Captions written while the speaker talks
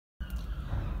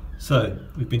So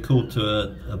we've been called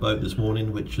to a boat this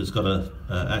morning which has got a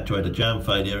actuator jam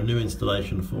failure, a new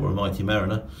installation for a Mighty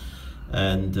Mariner,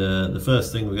 and the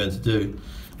first thing we're going to do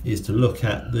is to look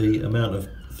at the amount of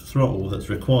throttle that's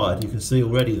required. You can see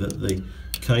already that the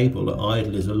cable at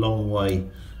idle is a long way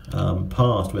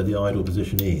past where the idle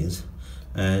position is,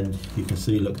 and you can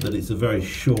see, look, that it's a very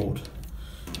short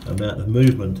amount of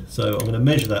movement. So I'm going to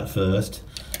measure that first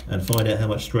and find out how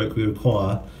much stroke we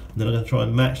require, and then I'm going to try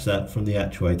and match that from the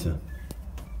actuator.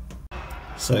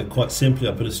 So quite simply,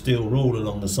 I put a steel rule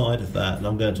along the side of that and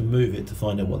I'm going to move it to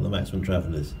find out what the maximum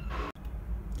travel is.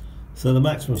 So the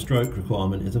maximum stroke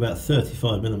requirement is about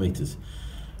 35 millimeters,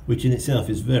 which in itself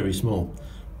is very small,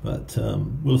 but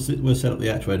we'll set up the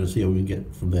actuator and see how we can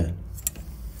get from there.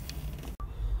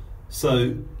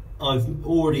 So I've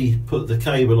already put the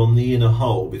cable on the inner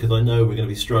hole because I know we're going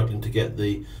to be struggling to get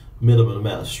the minimum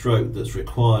amount of stroke that's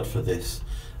required for this,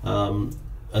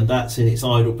 and that's in its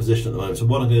idle position at the moment. So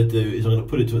what I'm going to do is I'm going to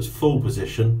put it to its full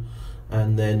position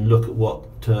and then look at what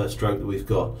stroke that we've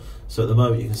got. So at the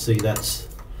moment you can see that's,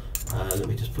 let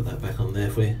me just put that back on there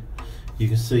for you. You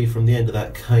can see from the end of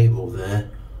that cable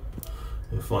there,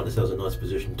 we'll find ourselves a nice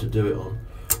position to do it on.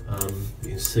 You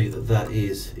can see that that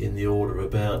is in the order of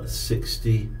about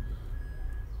 60,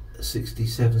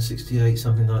 67, 68,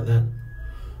 something like that.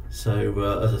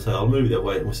 So as I say, I'll move it that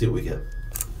way and we'll see what we get.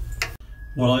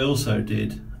 What I also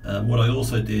did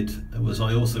was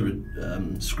I also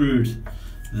screwed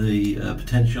the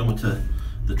potentiometer,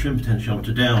 the trim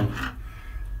potentiometer down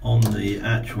on the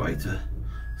actuator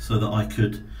so that I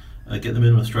could get the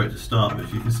minimum stroke to start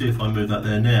with. You can see if I move that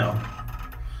there now,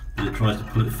 that it tries to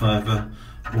pull it further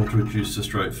or to reduce the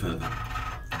stroke further.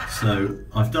 So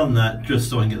I've done that just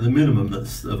so I can get the minimum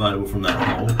that's available from that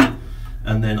hole,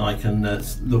 and then I can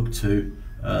look to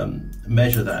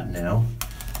measure that now.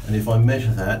 And if I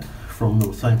measure that from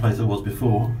the same place I was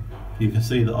before, you can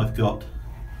see that I've got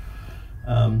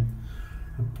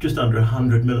just under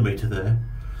 100 millimeter there.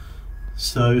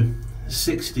 So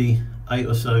 68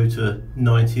 or so to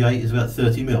 98 is about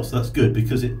 30 mil, so that's good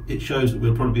because it shows that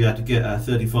we'll probably be able to get our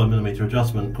 35 millimeter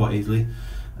adjustment quite easily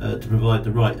to provide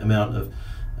the right amount of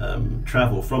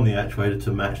travel from the actuator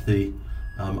to match the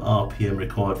RPM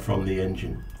required from the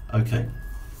engine. Okay,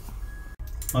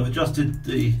 I've adjusted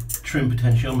the trim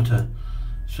potentiometer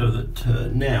so that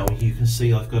now you can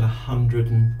see I've got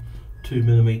 102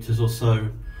 millimeters or so on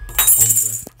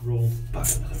the raw.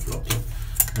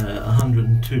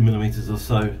 102 millimeters or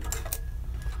so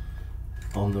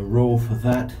on the raw for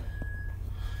that.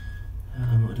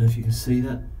 I don't know if you can see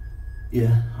that.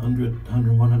 Yeah, 100,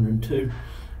 101, 102.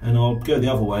 And I'll go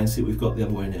the other way and see what we've got the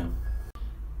other way now.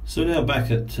 So now back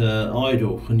at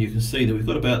idle, and you can see that we've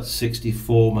got about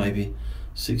 64, maybe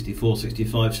 64,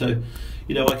 65. So,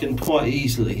 you know, I can quite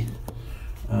easily,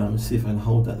 see if I can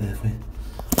hold that there for you.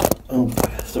 Oh,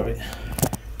 sorry.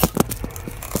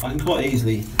 I can quite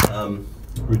easily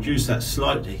reduce that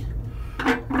slightly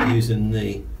using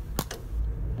the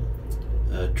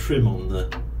trim on the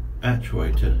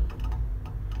actuator.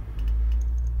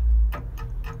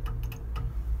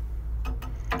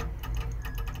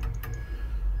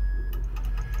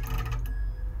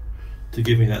 To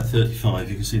give me that 35,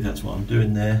 you can see that's what I'm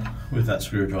doing there with that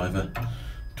screwdriver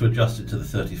to adjust it to the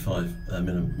 35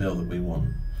 mil that we want.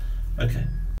 Okay,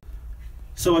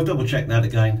 so I've double checked that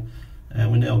again,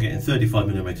 and we're now getting 35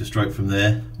 millimeter stroke from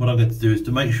there. What I'm going to do is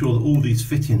to make sure that all these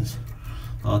fittings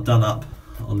are done up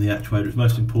on the actuator. It's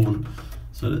most important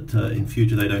so that in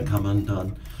future they don't come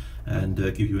undone and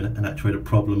give you an actuator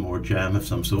problem or a jam of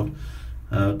some sort.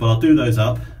 But I'll do those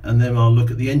up and then I'll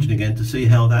look at the engine again to see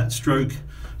how that stroke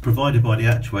provided by the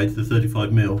actuator, the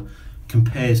 35 mil,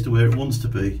 compares to where it wants to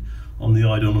be on the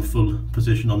idle and full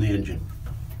position on the engine.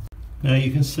 Now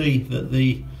you can see that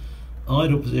the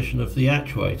idle position of the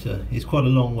actuator is quite a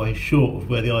long way short of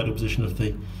where the idle position of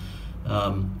the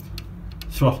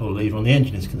throttle lever on the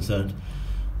engine is concerned.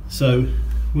 So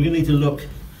we're going to need to look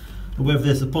at whether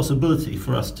there's a possibility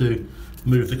for us to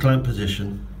move the clamp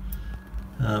position,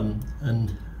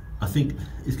 and I think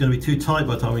it's going to be too tight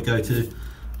by the time we go to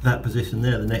that position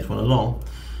there, the next one along,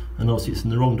 and obviously it's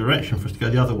in the wrong direction for us to go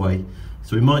the other way,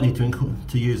 so we might need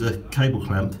to use a cable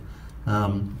clamp.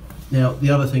 Now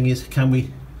the other thing is, can we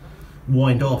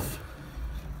wind off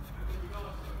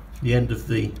the end of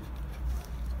the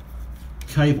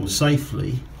cable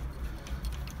safely?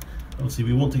 Obviously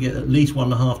we want to get at least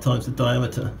 1.5 times the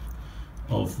diameter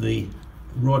of the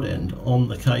rod end on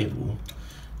the cable,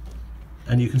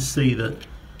 and you can see that,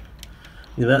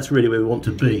 you know, that's really where we want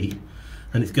to be,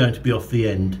 and it's going to be off the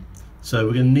end. So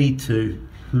we're going to need to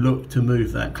look to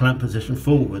move that clamp position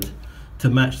forward to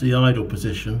match the idle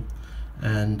position,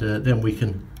 and then we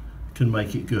can can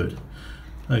make it good.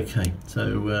 Okay,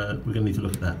 so we're going to need to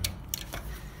look at that.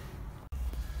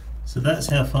 So that's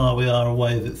how far we are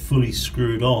away with it fully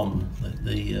screwed on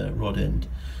the rod end,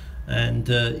 and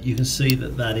you can see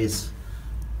that that is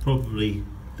probably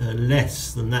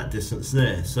less than that distance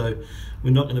there, so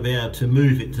we're not going to be able to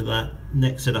move it to that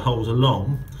next set of holes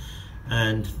along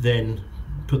and then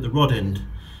put the rod end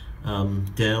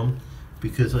down,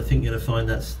 because I think you're going to find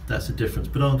that's a difference,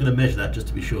 but I'm going to measure that just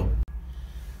to be sure.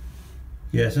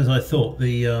 Yes, as I thought,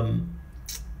 the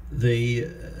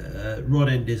rod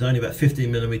end is only about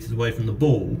 15 millimeters away from the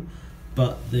ball,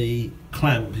 but the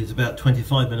clamp is about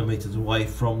 25 millimeters away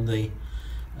from the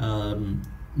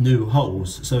new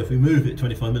holes. So if we move it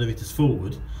 25 millimeters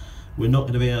forward, we're not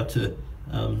going to be able to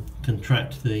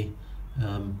contract the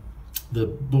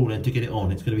ball end to get it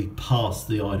on. It's going to be past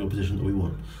the idle position that we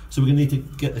want. So we're going to need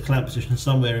to get the clamp position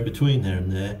somewhere in between there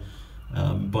and there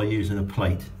by using a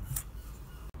plate.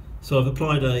 So I've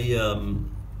applied a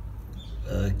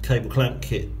cable clamp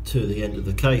kit to the end of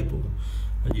the cable,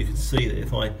 and you can see that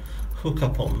if I hook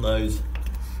up on those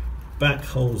back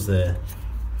holes there,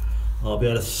 I'll be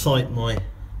able to sight my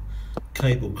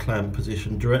cable clamp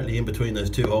position directly in between those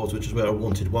two holes, which is where I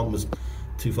wanted. One was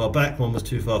too far back, one was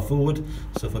too far forward.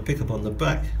 So if I pick up on the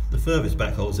back, the furthest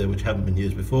back holes there, which haven't been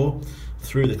used before,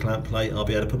 through the clamp plate, I'll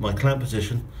be able to put my clamp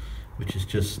position, which is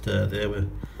just there where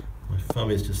my thumb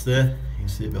is, just there. You can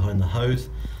see it behind the hose.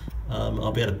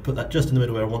 I'll be able to put that just in the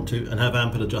middle where I want to, and have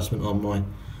ample adjustment on my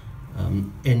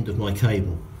end of my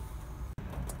cable.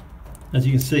 As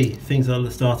you can see, things are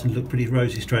starting to look pretty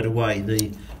rosy straight away.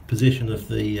 The position of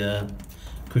the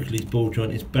quick release ball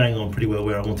joint is bang on pretty well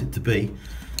where I want it to be.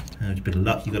 It's a bit of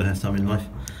luck, you've got to have some in life.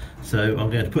 So I'm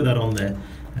going to put that on there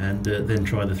and then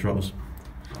try the throttles.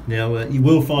 Now you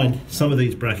will find some of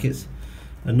these brackets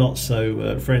are not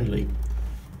so friendly.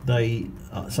 They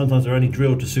sometimes are only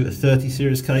drilled to suit a 30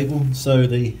 series cable, so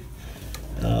the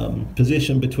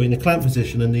position between the clamp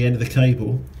position and the end of the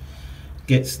cable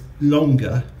gets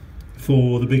longer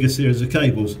for the bigger series of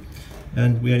cables,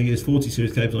 and we only use 40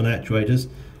 series cables on actuators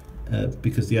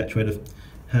because the actuator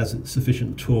has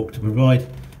sufficient torque to provide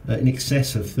in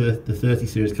excess of the 30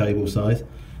 series cable size,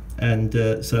 and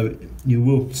so you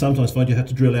will sometimes find you have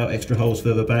to drill out extra holes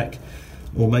further back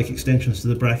or make extensions to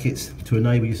the brackets to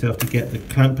enable yourself to get the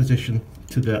clamp position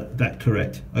to that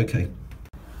correct. Okay.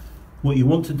 What you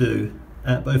want to do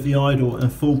at both the idle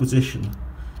and full position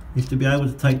is to be able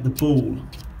to take the ball,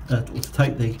 or to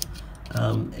take the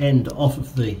end off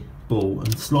of the ball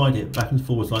and slide it back and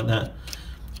forwards like that.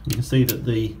 You can see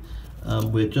that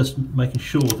we're just making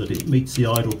sure that it meets the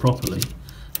idle properly.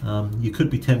 You could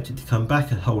be tempted to come back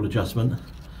a hole adjustment,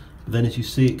 but then as you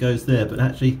see it goes there, but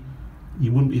actually you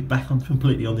wouldn't be back on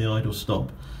completely on the idle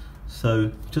stop.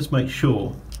 So just make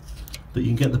sure that you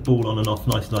can get the ball on and off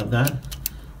nice like that,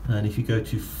 and if you go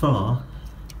too far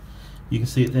you can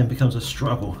see it then becomes a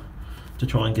struggle to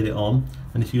try and get it on,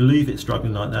 and if you leave it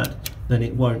struggling like that, then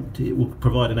it will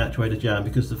provide an actuator jam,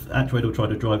 because the actuator will try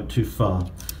to drive it too far.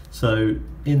 So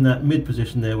in that mid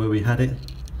position there where we had it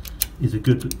is a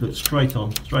good look, straight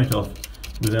on, straight off,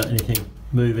 without anything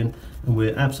moving, and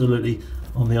we're absolutely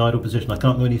on the idle position. I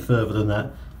can't go any further than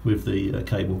that with the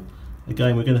cable.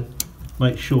 Again, we're going to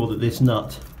make sure that this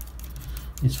nut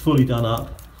is fully done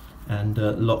up and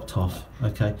locked off.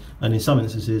 Okay, and in some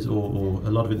instances, or a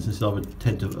lot of instances, I would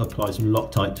tend to apply some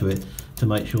Loctite to it to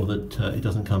make sure that it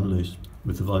doesn't come loose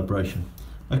with the vibration.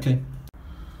 Okay,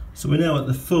 so we're now at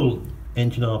the full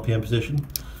engine RPM position,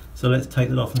 so let's take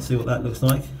that off and see what that looks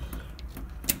like.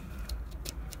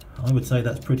 I would say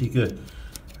that's pretty good.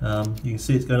 You can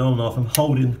see it's going on and off. I'm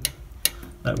holding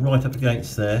that right up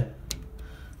against there,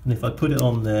 and if I put it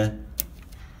on there,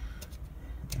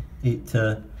 it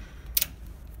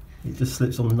just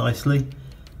slips on nicely,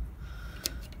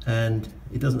 and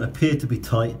it doesn't appear to be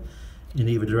tight in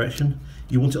either direction.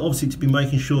 You want it obviously to be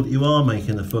making sure that you are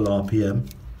making the full RPM,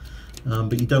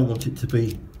 but you don't want it to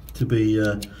be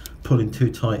pulling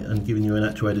too tight and giving you an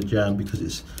actuator jam because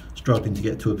it's struggling to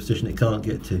get to a position it can't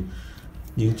get to.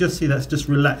 You can just see that's just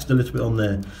relaxed a little bit on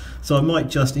there. So I might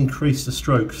just increase the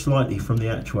stroke slightly from the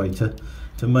actuator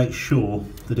to make sure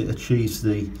that it achieves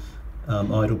the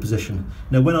idle position.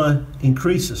 Now when I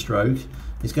increase the stroke,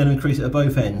 it's going to increase it at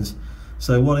both ends.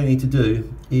 So what I need to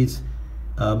do is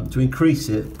to increase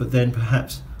it, but then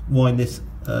perhaps wind this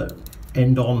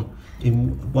end on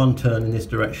in one turn in this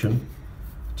direction,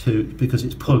 because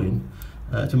it's pulling,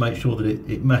 to make sure that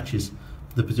it matches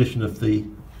the position of the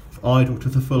idle to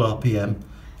the full RPM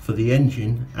for the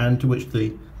engine and to which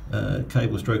the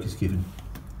cable stroke is given.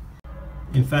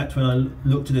 In fact, when I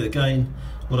looked at it again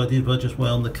what I did was I just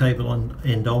wound the cable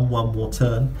end on one more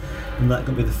turn, and that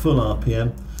got me the full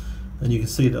RPM, and you can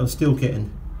see that I'm still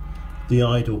getting the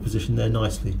idle position there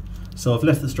nicely. So I've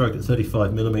left the stroke at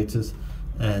 35mm,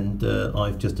 and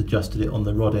I've just adjusted it on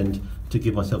the rod end to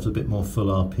give myself a bit more full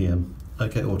RPM,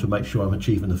 okay, or to make sure I'm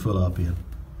achieving the full RPM.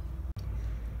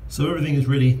 So everything is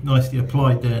really nicely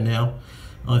applied there now.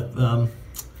 I've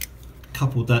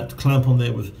coupled that clamp on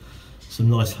there with some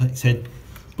nice hex head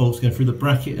bolts going through the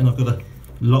bracket, and I've got a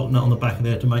lock nut on the back of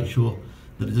there to make sure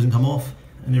that it doesn't come off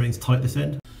and everything's tight this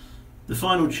end. The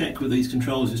final check with these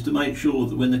controls is to make sure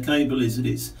that when the cable is at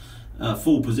its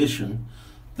full position,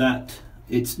 that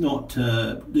it's not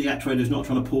the actuator is not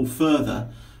trying to pull further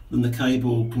than the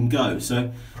cable can go.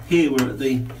 So here we're at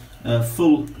the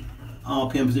full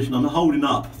RPM position. I'm holding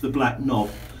up the black knob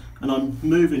and I'm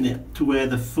moving it to where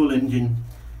the full engine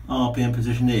RPM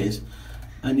position is,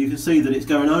 and you can see that it's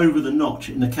going over the notch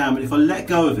in the cam, and if I let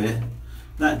go of it,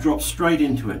 that drops straight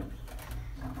into it.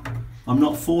 I'm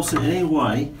not forcing it in any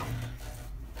way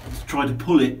to try to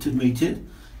pull it to meet it.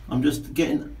 I'm just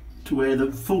getting to where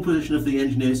the full position of the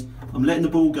engine is. I'm letting the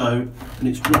ball go and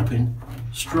it's dropping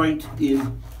straight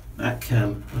in that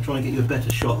cam. I'll try and get you a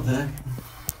better shot there.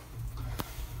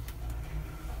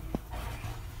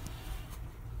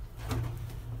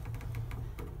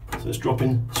 So it's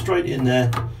dropping straight in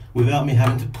there without me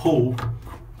having to pull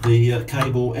the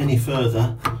cable any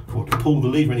further, or to pull the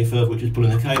lever any further, which is pulling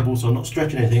the cable, so I'm not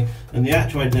stretching anything, and the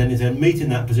actuator then is then meeting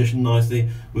that position nicely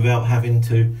without having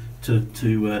to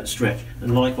stretch.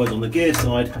 And likewise on the gear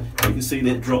side, you can see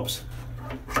that it drops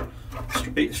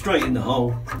straight in the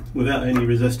hole without any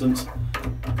resistance.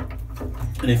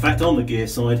 And in fact on the gear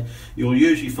side, you'll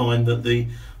usually find that the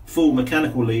full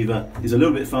mechanical lever is a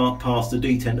little bit far past the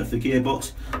detent of the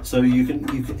gearbox, so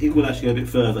it will actually go a bit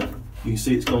further. You can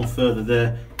see it's gone further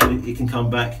there, but it can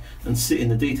come back and sit in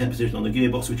the detent position on the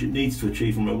gearbox, which it needs to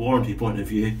achieve from a warranty point of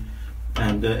view,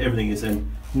 and everything is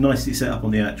then nicely set up on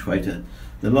the actuator.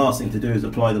 The last thing to do is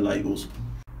apply the labels.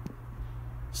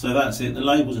 So that's it, the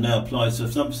labels are now applied, so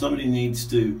if somebody needs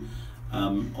to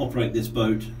operate this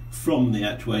boat from the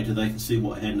actuator, they can see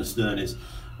what head and stern is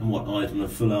and what idle and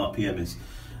full RPM is.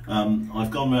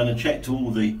 I've gone around and checked all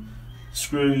the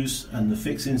screws and the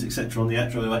fixings etc on the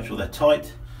actuator to make sure they're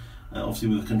tight. Obviously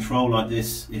with a control like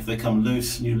this, if they come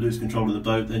loose and you lose control of the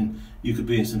boat, then you could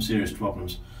be in some serious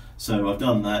problems. So I've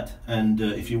done that, and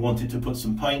if you wanted to put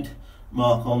some paint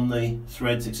mark on the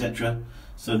threads etc,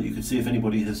 so that you could see if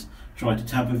anybody has tried to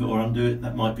tamper with it or undo it,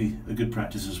 that might be a good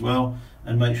practice as well.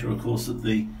 And make sure of course that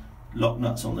the lock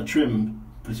nuts on the trim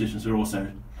positions are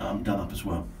also done up as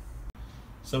well.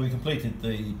 So we completed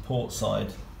the port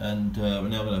side, and we're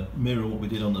now going to mirror what we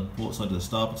did on the port side to the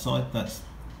starboard side. That's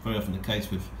very often the case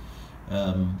with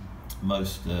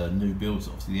most new builds.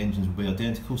 Obviously the engines will be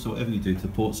identical, so whatever you do to the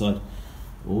port side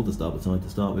or the starboard side to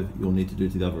start with, you'll need to do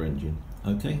to the other engine.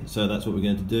 Okay, so that's what we're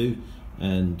going to do,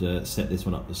 and set this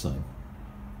one up the same.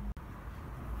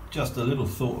 Just a little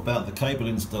thought about the cable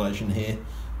installation here.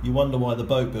 You wonder why the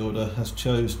boat builder has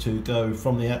chose to go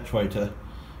from the actuator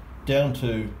down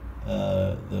to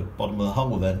the bottom of the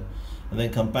hull then, and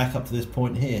then come back up to this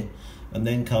point here, and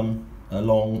then come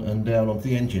along and down onto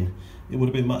the engine. It would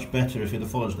have been much better if it had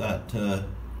followed that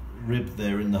rib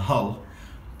there in the hull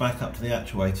back up to the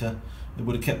actuator. It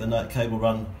would have kept the cable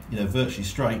run, virtually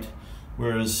straight,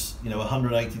 whereas a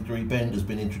 180-degree bend has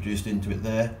been introduced into it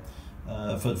there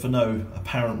for no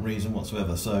apparent reason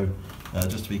whatsoever. So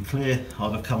just to be clear,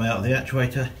 I'd have come out of the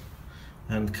actuator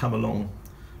and come along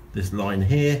this line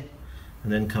here,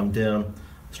 and then come down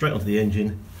straight onto the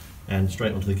engine and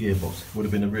straight onto the gearbox. Would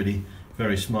have been a really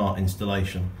very smart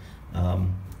installation,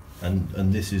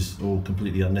 and this is all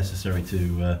completely unnecessary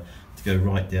to go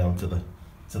right down to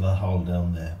the hull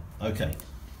down there. Okay.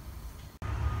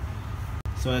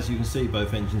 So as you can see,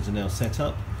 both engines are now set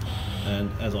up,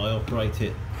 and as I operate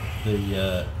it,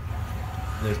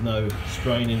 there's no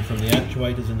straining from the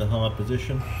actuators in the hard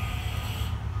position,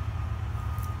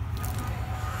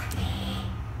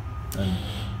 and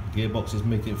the gearbox is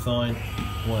meeting fine,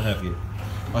 what have you.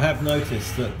 I have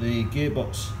noticed that the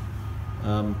gearbox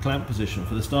clamp position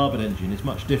for the starboard engine is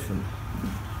much different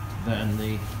than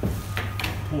the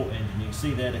port engine. You can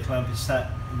see there the clamp is sat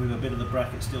with a bit of the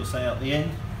bracket still say out the end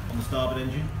on the starboard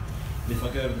engine. And if I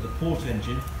go over to the port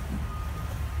engine,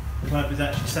 the clamp is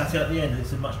actually sat out the end, and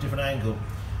it's a much different angle.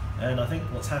 And I think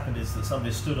what's happened is that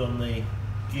somebody stood on the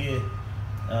gear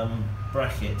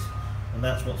bracket, and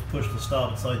that's what's pushed the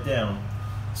starboard side down.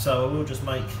 So I will just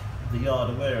make the yard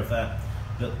aware of that,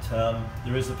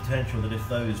 there is a potential that if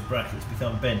those brackets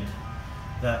become bent,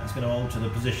 that is going to alter the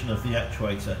position of the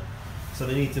actuator. So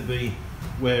they need to be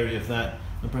wary of that,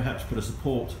 and perhaps put a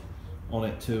support on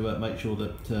it to make sure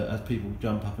that as people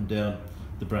jump up and down,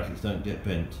 the brackets don't get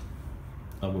bent.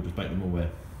 I will just make them aware.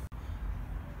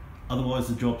 Otherwise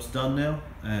the job's done now,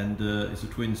 and it's a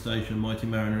twin station Mighty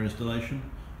Mariner installation,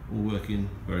 all working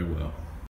very well.